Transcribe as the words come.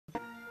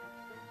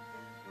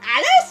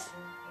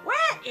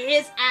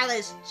is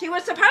Alice. She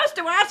was supposed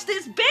to watch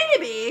this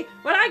baby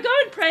when I go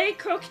and play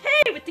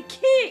croquet with the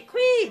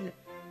Queen.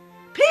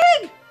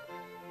 Pig!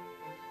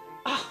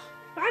 Oh,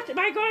 what am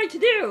I going to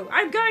do?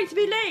 I'm going to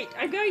be late.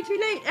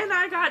 And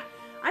I got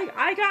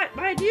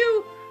my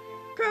new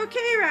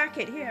croquet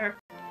racket here.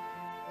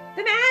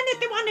 The man at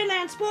the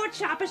Wonderland Sports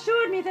Shop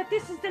assured me that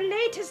this is the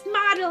latest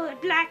model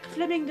of Black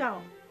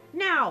Flamingo.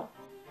 Now,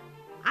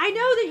 I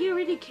know that you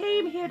really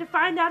came here to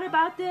find out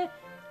about the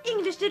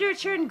English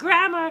literature and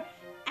grammar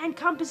and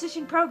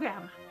composition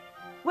program.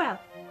 Well,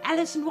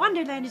 Alice in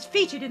Wonderland is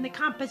featured in the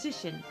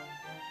composition.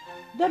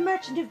 The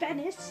Merchant of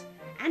Venice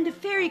and the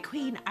Faerie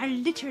Queene are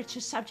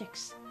literature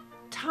subjects.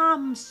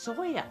 Tom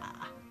Sawyer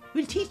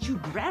will teach you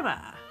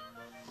grammar.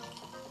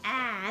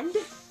 And,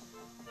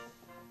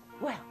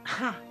 well,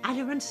 I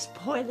don't want to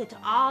spoil it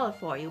all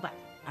for you, but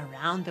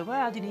around the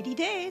world in 80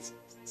 days,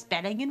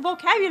 spelling and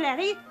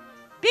vocabulary.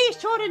 Be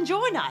sure to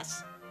join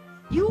us.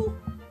 You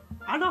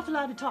are not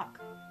allowed to talk.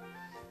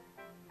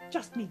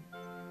 Just me.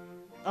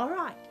 All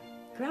right.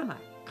 Grammar,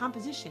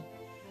 composition,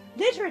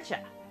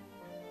 literature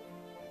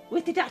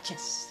with the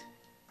Duchess.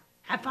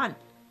 Have fun.